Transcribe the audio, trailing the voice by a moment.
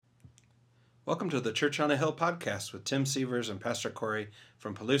Welcome to the Church on a Hill podcast with Tim Sievers and Pastor Corey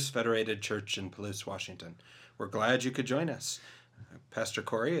from Palouse Federated Church in Palouse, Washington. We're glad you could join us. Pastor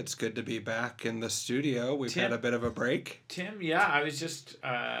Corey, it's good to be back in the studio. We've had a bit of a break. Tim, yeah, I was just,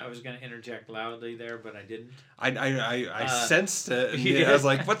 I was going to interject loudly there, but I didn't. I sensed it, and I was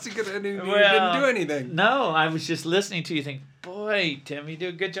like, what's he going to do? You didn't do anything. No, I was just listening to you think, boy, Tim, you do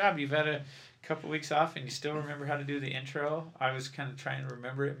a good job. You've had a couple weeks off, and you still remember how to do the intro. I was kind of trying to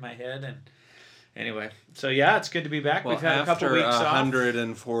remember it in my head, and anyway, so yeah, it's good to be back. Well, we've had a couple weeks off. After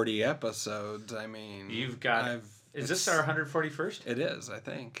 140 episodes, I mean... You've got... Is this our 141st? It is, I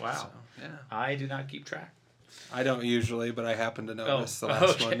think. Wow. So, yeah. I do not keep track. I don't usually, but I happen to notice the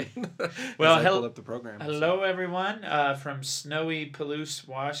last one. Well, I pulled up the program. Hello, everyone, from snowy Palouse,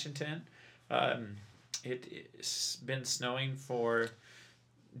 Washington. It's been snowing for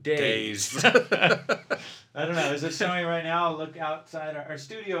days. I don't know. Is it snowing right now? I'll look outside. Our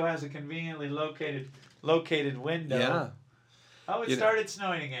studio has a conveniently located window. Yeah. Oh, it started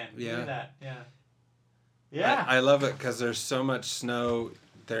snowing again. Yeah. Look at that. Yeah. Yeah. I love it because there's so much snow.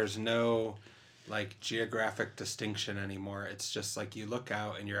 There's no geographic distinction anymore. It's just like you look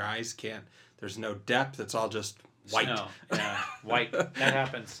out and your eyes can't. There's no depth. It's all just white. Snow. Yeah, white. That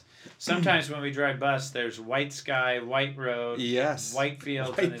happens. Sometimes when we drive bus, there's white sky, white road, white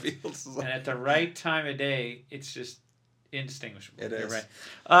fields, and at the right time of day, it's just indistinguishable. It is. You're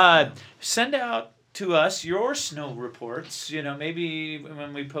right. Send out to us your snow reports. You know, maybe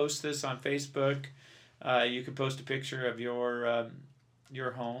when we post this on Facebook, you could post a picture of your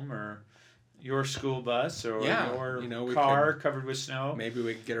home or your school bus or your car covered with snow. Maybe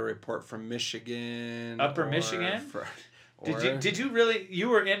we could get a report from Michigan. Upper Michigan? Did you really? You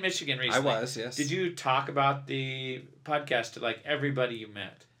were in Michigan recently. I was, yes. Did you talk about the podcast to everybody you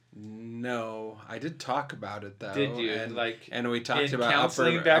met? No, I did talk about it though. Did you? And we talked about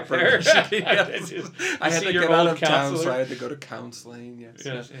counseling back there. I had to get out of town, so I had to go to counseling.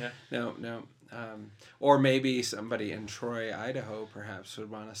 Yes. Yeah. No. Or maybe somebody in Troy, Idaho, perhaps would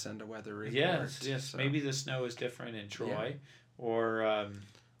want to send a weather report. Yes. So. Maybe the snow is different in Troy, or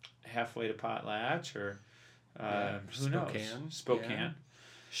halfway to Potlatch, or who knows? Spokane. Yeah.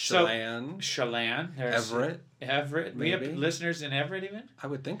 Chelan. Chelan. Everett. Maybe. We have listeners in Everett even? I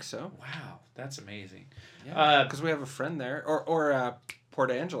would think so. Wow, that's amazing. Yeah, because we have a friend there. Or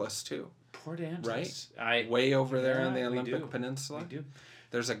Port Angeles, too. Port Angeles. Right? Way over there on the Olympic Peninsula. We do.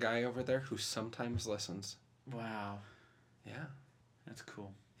 There's a guy over there who sometimes listens. Wow. Yeah. That's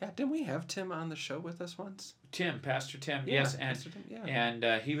cool. Yeah, didn't we have Tim on the show with us once? Pastor Tim, yeah, yes. Pastor Tim, yeah.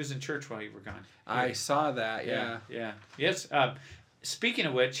 And he was in church while you were gone. I saw that, yeah. Yes. Speaking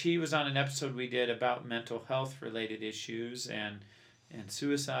of which, he was on an episode we did about mental health related issues and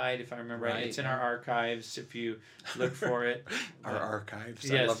suicide, if I remember right. It's in our archives if you look for it. Our archives,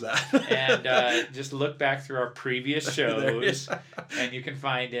 yes. I love that. And just look back through our previous shows and you can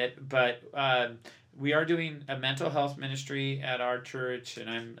find it. But we are doing a mental health ministry at our church,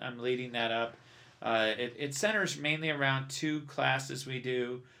 and I'm leading that up. It centers mainly around two classes we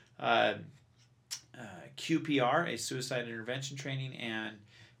do. QPR, a suicide intervention training, and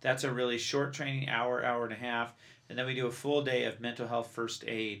that's a really short training, hour and a half. And then we do a full day of mental health first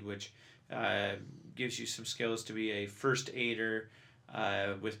aid, which gives you some skills to be a first aider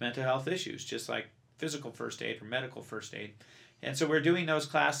with mental health issues, just like physical first aid or medical first aid. And so we're doing those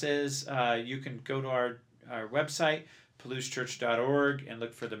classes. You can go to our website, palousechurch.org, and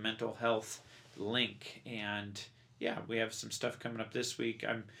look for the mental health link. And yeah, we have some stuff coming up this week.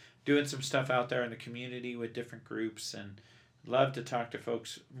 I'm doing some stuff out there in the community with different groups, and love to talk to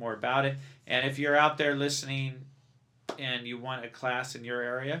folks more about it. And if you're out there listening and you want a class in your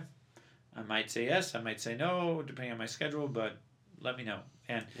area, I might say yes, I might say no, depending on my schedule, but let me know.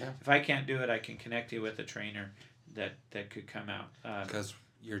 And if I can't do it, I can connect you with a trainer that could come out. Because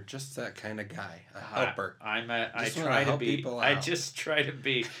you're just that kind of guy, a helper. I try to be. I just try to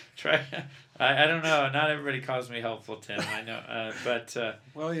be. I don't know. Not everybody calls me helpful, Tim. I know, but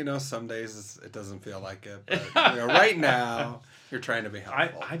well, some days it doesn't feel like it. But right now, you're trying to be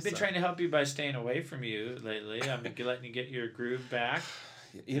helpful. I've been trying to help you by staying away from you lately. I'm letting you get your groove back.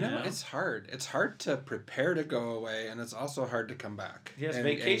 You know, it's hard. It's hard to prepare to go away, and it's also hard to come back. Yes,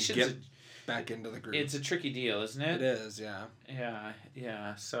 vacations. Back into the group. It's a tricky deal, isn't it? It is, yeah.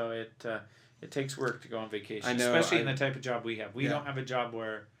 Yeah. So it takes work to go on vacation, I know, especially in the type of job we have. We don't have a job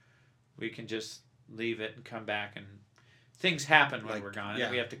where we can just leave it and come back, and things happen when we're gone,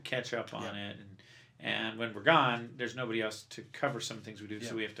 and we have to catch up on it. And when we're gone, there's nobody else to cover some things we do,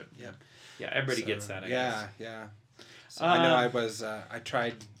 so we have to. Yeah, everybody gets that. I guess. Yeah. So I know I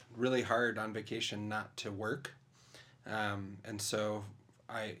tried really hard on vacation not to work, and so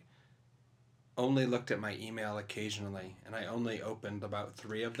only looked at my email occasionally, and I only opened about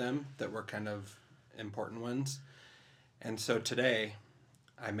 3 of them that were kind of important ones. And so today,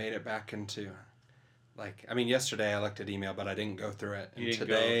 I made it back into, yesterday I looked at email, but I didn't go through it. And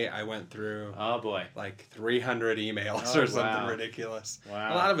today I went through, oh boy, 300 emails or something ridiculous.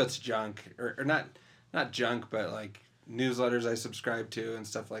 Wow. A lot of it's junk, or not junk, but newsletters I subscribe to and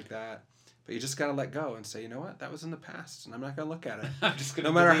stuff like that. But you just gotta let go and say, you know what, that was in the past, and I'm not gonna look at it. I'm just gonna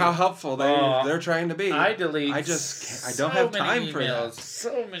no matter how helpful they're trying to be. I delete. I just can't, I don't have time for that.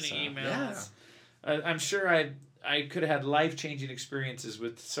 So many emails. Yeah. I'm sure I could have had life-changing experiences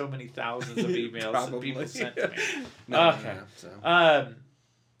with so many thousands of emails that people sent to me. Okay.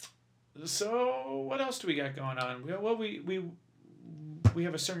 So what else do we got going on? Well, we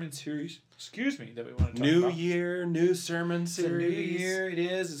have a sermon series. Excuse me, that we want to talk about. New year, new sermon series. It's a new year. It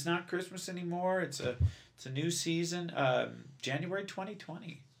is. It's not Christmas anymore. It's a new season. January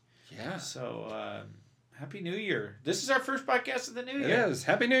 2020. Yeah. So Happy New Year. This is our first podcast of the new year. It is.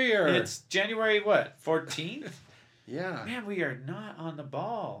 Happy New Year. It's January what? 14th. Yeah. Man, we are not on the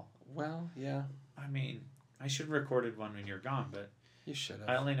ball. Well, yeah. I mean, I should have recorded one when you're gone, but you should have.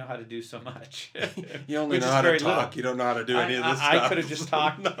 I only know how to do so much. You only know how to talk. Little. You don't know how to do any of this stuff. I could have just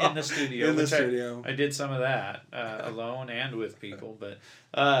talked in the studio. In the studio. I did some of that alone and with people. But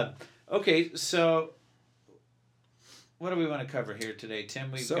okay, so what do we want to cover here today,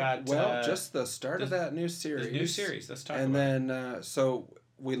 Tim? We've got just the start of that new series. The new series. Let's talk. And then so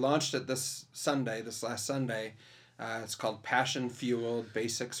we launched it this last Sunday. It's called Passion Fueled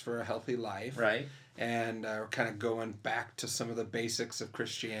Basics for a Healthy Life. Right. And we're kind of going back to some of the basics of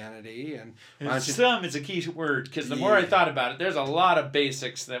Christianity. And some is a key word, because the more I thought about it, there's a lot of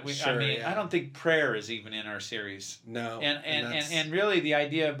basics that we. Sure, I don't think prayer is even in our series. No. And really the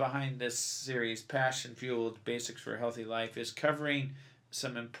idea behind this series, Passion Fueled Basics for a Healthy Life, is covering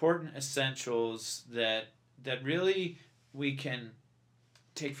some important essentials that really we can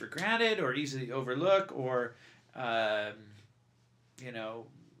take for granted or easily overlook, or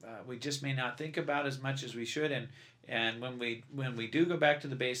we just may not think about as much as we should, and when we do go back to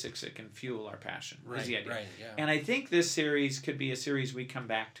the basics, it can fuel our passion. Right, is the idea. Right, yeah. And I think this series could be a series we come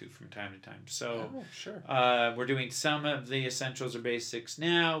back to from time to time. So, sure. We're doing some of the essentials or basics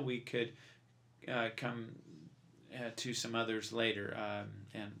now. We could come to some others later,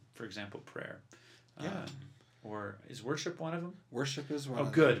 and for example, prayer. Yeah. Or is worship one of them? Worship is one of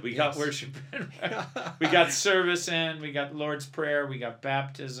them. Oh, good. We got worship. We got service in. We got Lord's Prayer. We got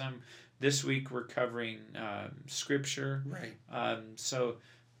baptism. This week we're covering Scripture. Right. So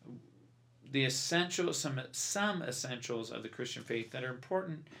the essentials, some essentials of the Christian faith that are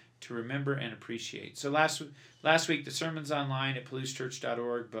important to remember and appreciate. So last week the sermon's online at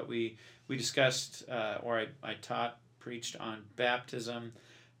PalouseChurch.org, but we discussed, or I preached on baptism.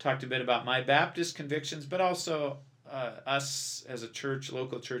 Talked a bit about my Baptist convictions, but also us as a church,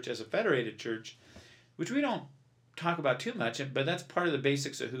 local church, as a federated church, which we don't talk about too much, but that's part of the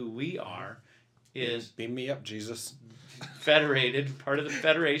basics of who we are, is beam me up, Jesus. Federated, part of the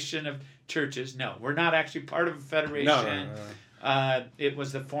federation of churches. No, we're not actually part of a federation. No. It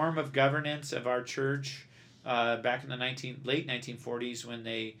was the form of governance of our church back in the late 1940s when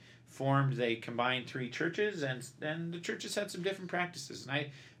they formed. They combined 3 churches, and the churches had some different practices. And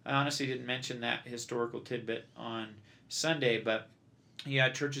I honestly didn't mention that historical tidbit on Sunday, but you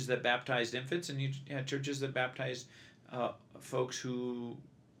had churches that baptized infants, and you had churches that baptized folks who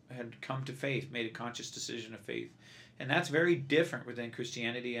had come to faith, made a conscious decision of faith. And that's very different within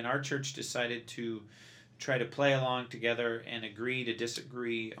Christianity, and our church decided to try to play along together and agree to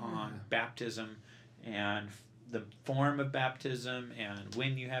disagree on baptism and the form of baptism and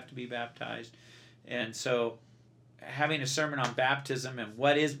when you have to be baptized. And so having a sermon on baptism and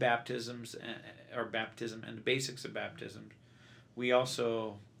what is baptism and the basics of baptism, we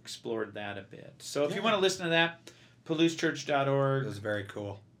also explored that a bit. So if you want to listen to that, PalouseChurch.org. It was very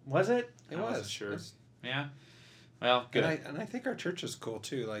cool. Was it? It was. Sure. Yeah. Well, good. And I think our church is cool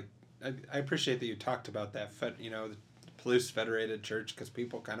too. Like, I appreciate that you talked about that, the Palouse Federated Church, because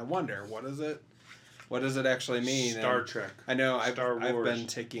people kind of wonder, what is it? What does it actually mean? Star Trek. I know I've been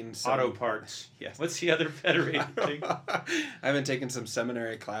taking some auto parts. Yes. What's the other federated thing? I've been taking some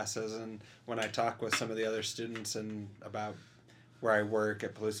seminary classes, and when I talk with some of the other students and about where I work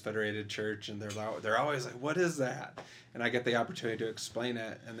at Palouse Federated Church, and they're always like, "What is that?" And I get the opportunity to explain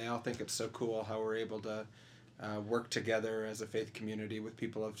it, and they all think it's so cool how we're able to work together as a faith community with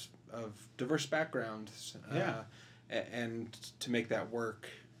people of diverse backgrounds. And to make that work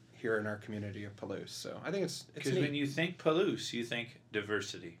here in our community of Palouse. So I think it's because when you think Palouse, you think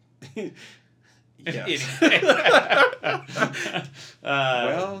diversity. Yes.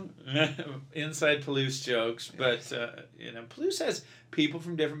 Well, inside Palouse jokes, but Palouse has people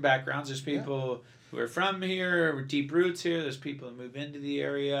from different backgrounds. There's people who are from here, with deep roots here. There's people who move into the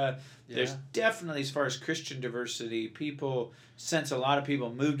area. Yeah. There's definitely, as far as Christian diversity, people sense a lot of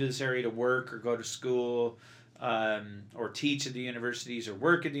people move to this area to work or go to school, or teach at the universities or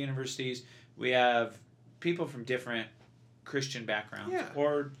work at the universities. We have people from different Christian backgrounds,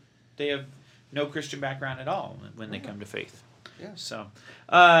 or they have no Christian background at all when they come to faith. Yeah. So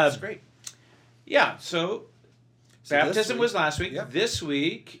that's great. Yeah. So baptism was last week. Yep. This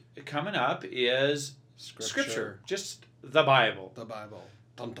week coming up is Scripture. Just the Bible. The Bible.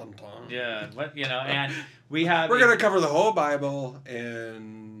 Dun, dun, dun. Yeah. And we have. We're going to cover the whole Bible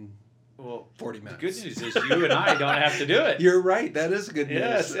in 40 minutes. The good news is you and I don't have to do it. You're right. That is good news.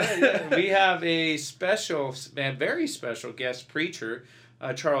 Yes. We have a very special guest preacher,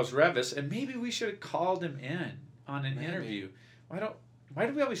 Charles Revis, and maybe we should have called him in on an interview. Why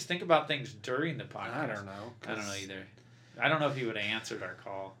do we always think about things during the podcast? I don't know. I don't know either. I don't know if he would have answered our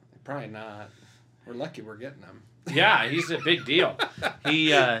call. Probably not. We're lucky we're getting him. Yeah, he's a big deal.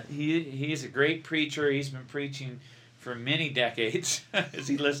 He's a great preacher. He's been preaching for many decades. Is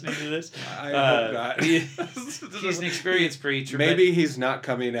he listening to this? I hope not. He's an experienced preacher. Maybe he's not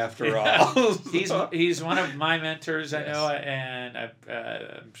coming after all. He's one of my mentors, I know, and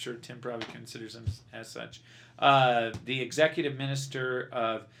I'm sure Tim probably considers him as such. The executive minister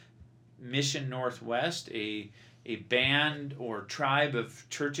of Mission Northwest, a band or tribe of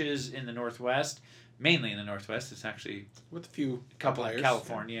churches in the Northwest, mainly in the Northwest. It's actually with a couple in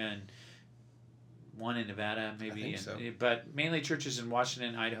California and one in Nevada, maybe. I think so. But mainly churches in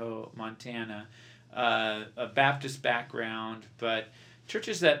Washington, Idaho, Montana, a Baptist background, but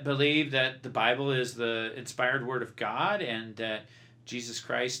churches that believe that the Bible is the inspired Word of God and that Jesus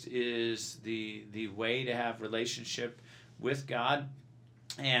Christ is the way to have relationship with God.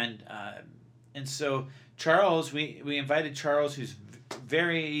 And so Charles, we invited Charles, who's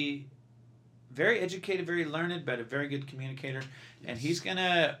very, very educated, very learned, but a very good communicator. And he's going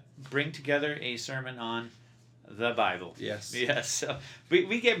to bring together a sermon on the Bible. Yes. Yes. So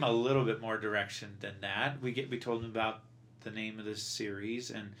we gave him a little bit more direction than that. We told him about the name of this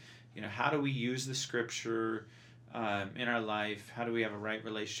series and, how do we use the Scripture in our life? How do we have a right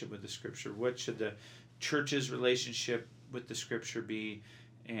relationship with the Scripture? What should the church's relationship with the Scripture be?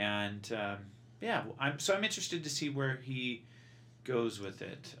 And I'm interested to see where he goes with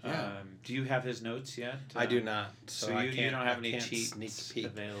it. Yeah. Do you have his notes yet? I do not. So you don't have any cheats sneak peek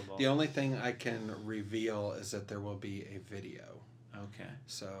available. The only thing I can reveal is that there will be a video. Okay.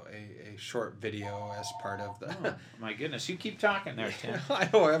 So a short video as part of the. Oh, my goodness! You keep talking there, Tim. I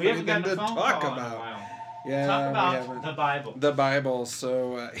don't have anything to talk about. Yeah, talk about the Bible. The Bible.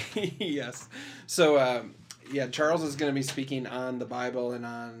 So yes. So Charles is going to be speaking on the Bible and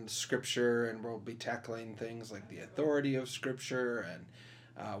on Scripture, and we'll be tackling things like the authority of Scripture and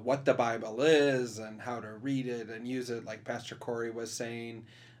what the Bible is and how to read it and use it, like Pastor Corey was saying.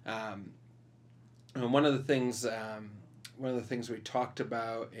 And one of the things we talked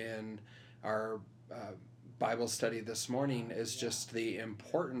about in our Bible study this morning is just the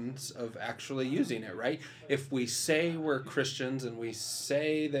importance of actually using it, right? If we say we're Christians and we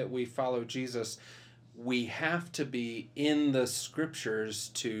say that we follow Jesus, we have to be in the Scriptures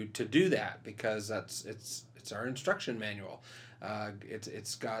to do that, because it's our instruction manual.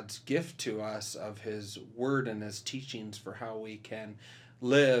 It's God's gift to us of His Word and His teachings for how we can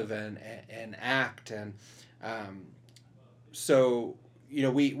live and act. And so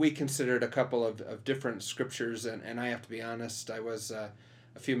we considered a couple of different scriptures, and I have to be honest, I was a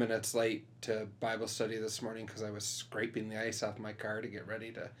few minutes late to Bible study this morning because I was scraping the ice off my car to get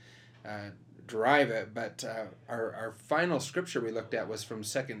ready to drive it. But our final scripture we looked at was from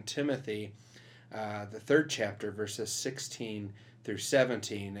 2 Timothy, the 3rd chapter, verses 16 through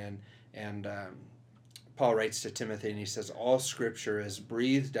 17, and Paul writes to Timothy and he says, "All scripture is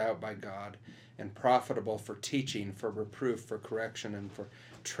breathed out by God and profitable for teaching, for reproof, for correction, and for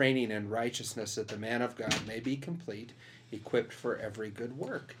training in righteousness, that the man of God may be complete, equipped for every good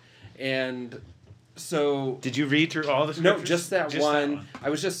work." And so, did you read through all the scriptures? No, just that one. I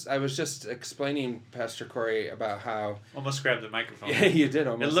was just explaining, Pastor Corey, about how almost grabbed the microphone. Yeah, you did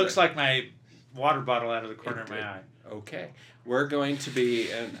almost. It looks like my water bottle out of the corner of my eye. Okay. We're going to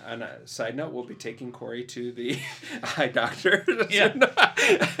be, and on a side note, we'll be taking Corey to the eye doctor. Yeah.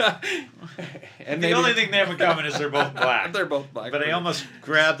 And the only thing they have in common is they're both black. They're both black. But I almost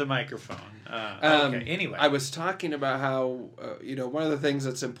grabbed the microphone. Okay, anyway. I was talking about how, one of the things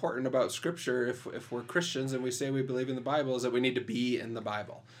that's important about Scripture, if we're Christians and we say we believe in the Bible, is that we need to be in the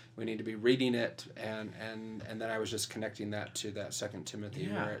Bible. We need to be reading it, and then I was just connecting that to that 2 Timothy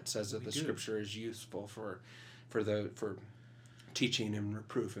where it says that the Scripture is useful for teaching and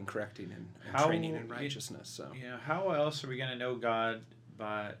reproof and correcting and training in righteousness. So how else are we going to know God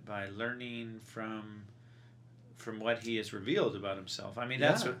by learning from what He has revealed about Himself? I mean,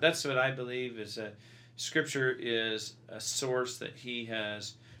 that's what I believe is that Scripture is a source that He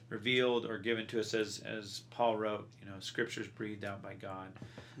has revealed or given to us, as Paul wrote. Scripture is breathed out by God.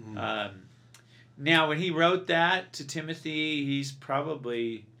 Now, when he wrote that to Timothy, he's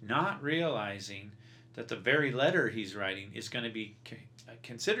probably not realizing that the very letter he's writing is going to be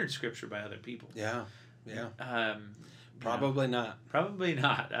considered Scripture by other people. Yeah. Probably not. Probably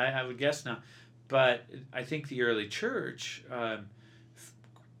not. I would guess not. But I think the early church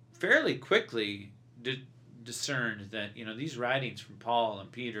fairly quickly discerned that these writings from Paul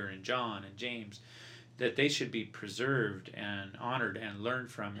and Peter and John and James, that they should be preserved and honored and learned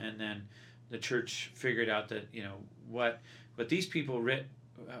from. And then the church figured out that what these people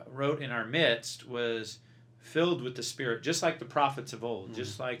wrote in our midst was filled with the Spirit, just like the prophets of old,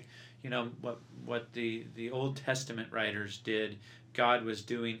 just like what the Old Testament writers did. God was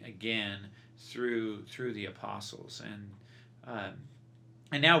doing again through the apostles, and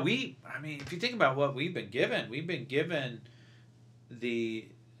now if you think about what we've been given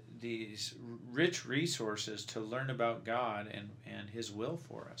these rich resources to learn about God and His will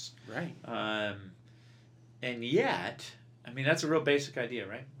for us. Right. And yet, that's a real basic idea,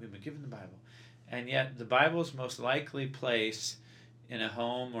 right? We've been given the Bible, and yet the Bible's most likely place in a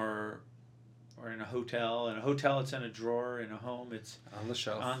home or in a hotel. In a hotel, it's in a drawer. In a home, it's on the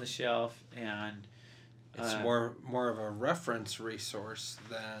shelf, and it's more of a reference resource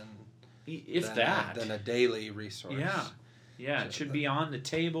than a daily resource. Yeah. It should be on the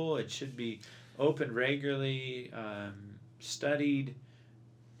table. It should be opened regularly, studied.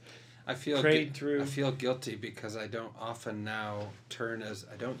 Prayed through. I feel guilty because I don't often now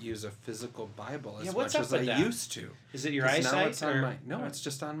I don't use a physical Bible as much as I used to. Is it your eyesight? It's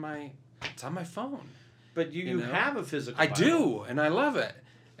just on my phone. But you have a physical Bible. I do, and I love it.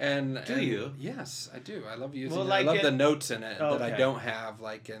 And do you? Yes, I do. I love using it. I love the notes in it that I don't have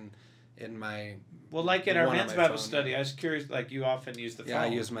in my. Well, like in our men's Bible study, I was curious. Like you often use the phone. Yeah, I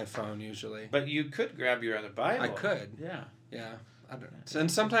use my phone usually. But you could grab your other Bible. I could. Yeah. I don't, and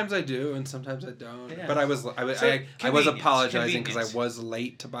sometimes I do, and sometimes I don't. Yeah. But I was apologizing because I was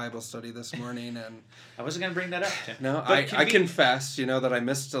late to Bible study this morning, and I wasn't going to bring that up. Tim. No, I confessed, that I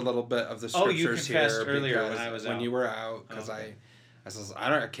missed a little bit of the scriptures you confessed earlier when I was out. When you were out, because I says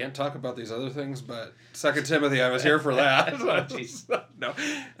I can't talk about these other things, but 2 Timothy, I was here for that. No,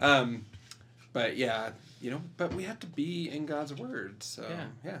 but yeah, but we have to be in God's word. So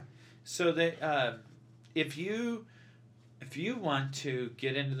yeah. So if you want to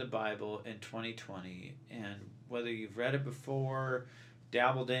get into the Bible in 2020, and whether you've read it before,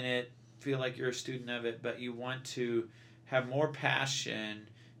 dabbled in it, feel like you're a student of it, but you want to have more passion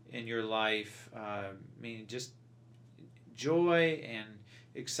in your life, just joy and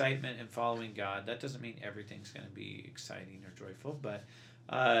excitement in following God. That doesn't mean everything's going to be exciting or joyful, but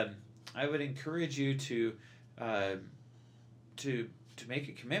I would encourage you to make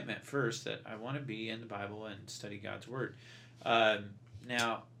a commitment first that I want to be in the Bible and study God's Word.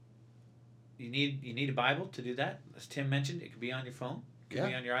 Now, you need a Bible to do that. As Tim mentioned, it could be on your phone, it could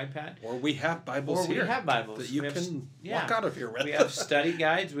be on your iPad. Or we have Bibles here. We have Bibles that you can walk out of here with. We have study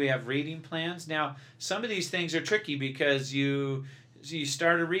guides. We have reading plans. Now, some of these things are tricky because you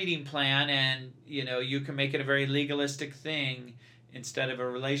start a reading plan and you can make it a very legalistic thing instead of a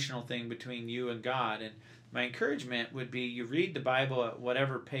relational thing between you and God. And my encouragement would be you read the Bible at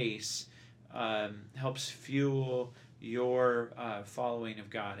whatever pace helps fuel your following of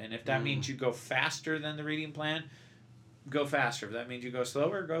God. And if that means you go faster than the reading plan, go faster. If that means you go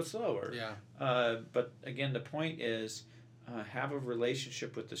slower, go slower. Yeah. But again, the point is have a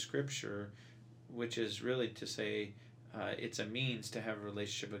relationship with the Scripture, which is really to say it's a means to have a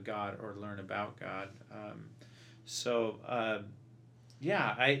relationship with God or learn about God.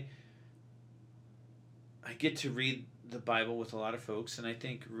 I get to read the Bible with a lot of folks, and I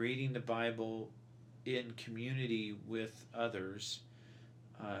think reading the Bible in community with others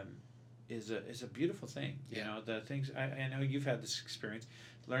is a beautiful thing. Yeah. The things I know you've had this experience,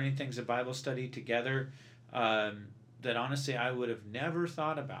 learning things at Bible study together. that honestly I would have never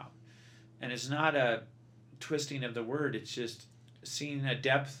thought about. And it's not a twisting of the word, it's just seeing a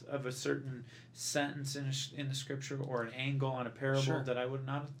depth of a certain sentence in the scripture or an angle on a parable Sure. that I would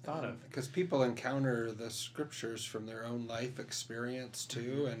not have thought of. Because people encounter the scriptures from their own life experience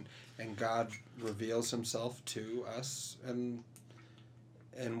too, and God reveals himself to us in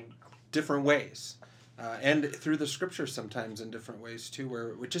different ways. And through the scriptures sometimes in different ways too, where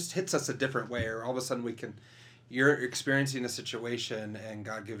it just hits us a different way, or all of a sudden you're experiencing a situation and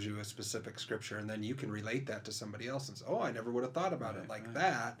God gives you a specific scripture, and then you can relate that to somebody else and say, oh, I never would have thought about it like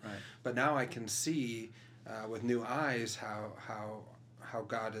that. Right. But now I can see with new eyes how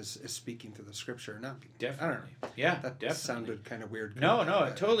God is speaking through the scripture. Not Definitely. I don't know. Yeah, That definitely. sounded kind of weird. No,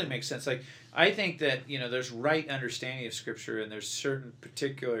 it totally makes sense. Like, I think that, there's right understanding of Scripture, and there's certain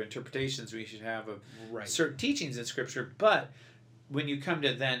particular interpretations we should have of Right. certain teachings in Scripture, but when you come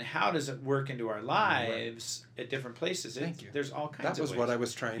to then how does it work into our lives at different places, Thank you. there's all kinds of That was ways. what I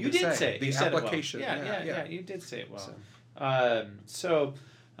was trying You to say. did say it. The You said application. It well. Yeah, you did say it well. So.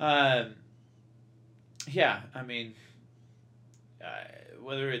 Yeah, I mean,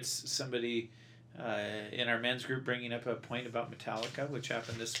 whether it's somebody in our men's group bringing up a point about Metallica, which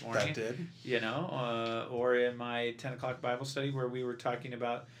happened this morning, That did. or in my 10 o'clock Bible study where we were talking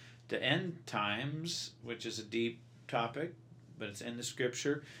about the end times, which is a deep topic, but it's in the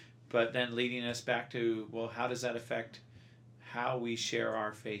scripture, but then leading us back to, well, how does that affect how we share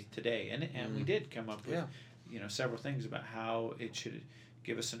our faith today? And we did come up with several things about how it should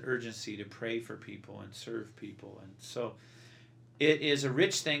give us an urgency to pray for people and serve people. And so it is a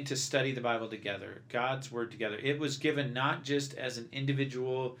rich thing to study the Bible together, God's Word together. It was given not just as an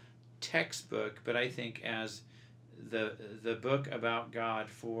individual textbook, but I think as the book about God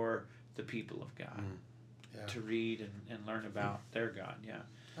for the people of God to read and learn about their God. Yeah,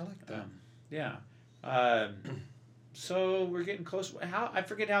 I like that. So we're getting close. I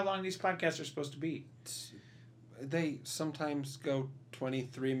forget how long these podcasts are supposed to be. They sometimes go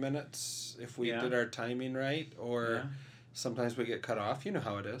 23 minutes if we did our timing right, or sometimes we get cut off. You know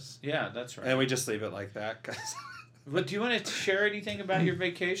how it is. Yeah, that's right. And we just leave it like that. But do you want to share anything about your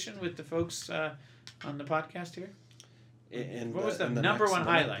vacation with the folks on the podcast here? What was the number one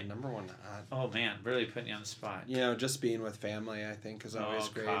highlight? Number one. Oh man, really putting you on the spot. Just being with family, I think, is always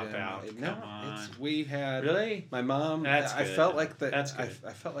great. Cop out. Come on. We had really my mom. That's I good. felt like That's good.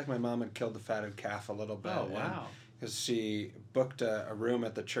 I felt like my mom had killed the fatted calf a little bit. Oh wow. Because she booked a room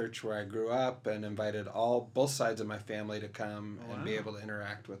at the church where I grew up and invited both sides of my family to come and be able to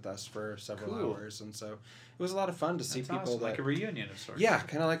interact with us for several hours. And so it was a lot to fun to see people awesome. Like a reunion of sorts. Yeah,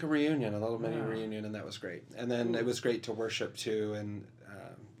 kind of like a reunion, a little mini reunion, and that was great. And then it was great to worship too, and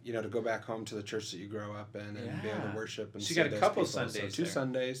to go back home to the church that you grow up in and be able to worship. And so you got a couple people. Sundays. So 2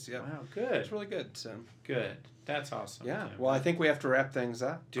 Sundays. Yeah. Wow, good. It's really good. So good. That's awesome. Yeah. Well, I think we have to wrap things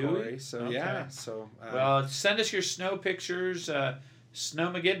up. Do Corey. we? So Okay. So. Well, send us your snow pictures,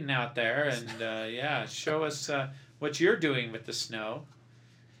 Snowmageddon out there, and show us what you're doing with the snow.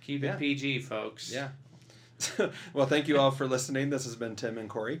 Keep it PG, folks. Yeah. Well, thank you all for listening. This has been Tim and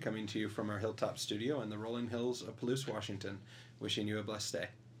Corey coming to you from our Hilltop studio in the rolling hills of Palouse, Washington. Wishing you a blessed day.